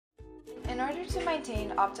In order to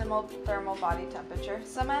maintain optimal thermal body temperature,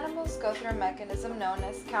 some animals go through a mechanism known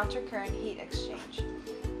as countercurrent heat exchange.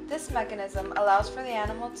 This mechanism allows for the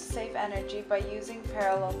animal to save energy by using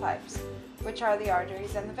parallel pipes, which are the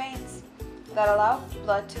arteries and the veins, that allow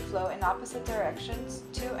blood to flow in opposite directions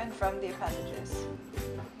to and from the appendages.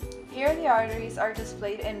 Here the arteries are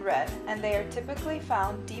displayed in red, and they are typically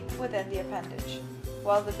found deep within the appendage,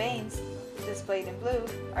 while the veins, displayed in blue,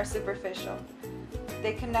 are superficial.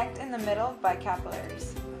 They connect in the middle by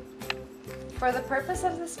capillaries. For the purpose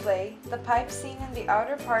of display, the pipes seen in the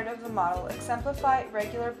outer part of the model exemplify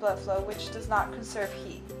regular blood flow which does not conserve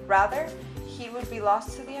heat. Rather, heat would be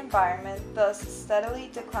lost to the environment, thus steadily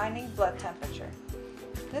declining blood temperature.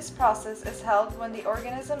 This process is held when the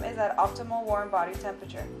organism is at optimal warm body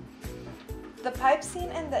temperature. The pipes seen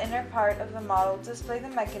in the inner part of the model display the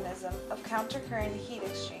mechanism of countercurrent heat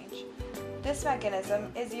exchange. This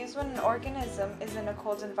mechanism is used when an organism is in a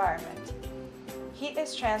cold environment. Heat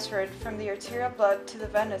is transferred from the arterial blood to the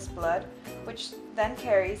venous blood, which then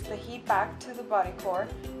carries the heat back to the body core,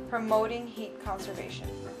 promoting heat conservation.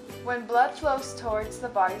 When blood flows towards the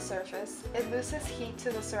body surface, it loses heat to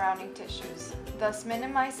the surrounding tissues, thus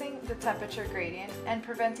minimizing the temperature gradient and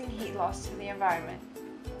preventing heat loss to the environment.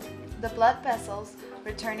 The blood vessels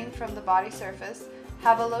returning from the body surface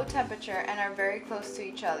have a low temperature and are very close to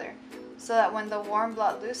each other, so that when the warm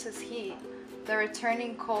blood loses heat, the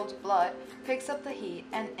returning cold blood picks up the heat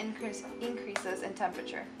and increases in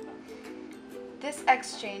temperature. This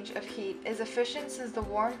exchange of heat is efficient since the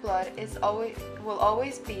warm blood will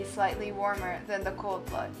always be slightly warmer than the cold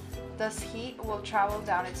blood, thus heat will travel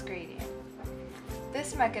down its gradient.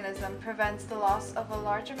 This mechanism prevents the loss of a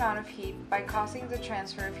large amount of heat by causing the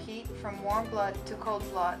transfer of heat from warm blood to cold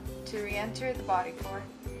blood to re-enter the body core.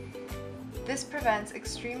 This prevents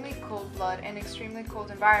extremely cold blood in extremely cold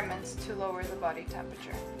environments to lower the body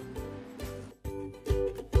temperature.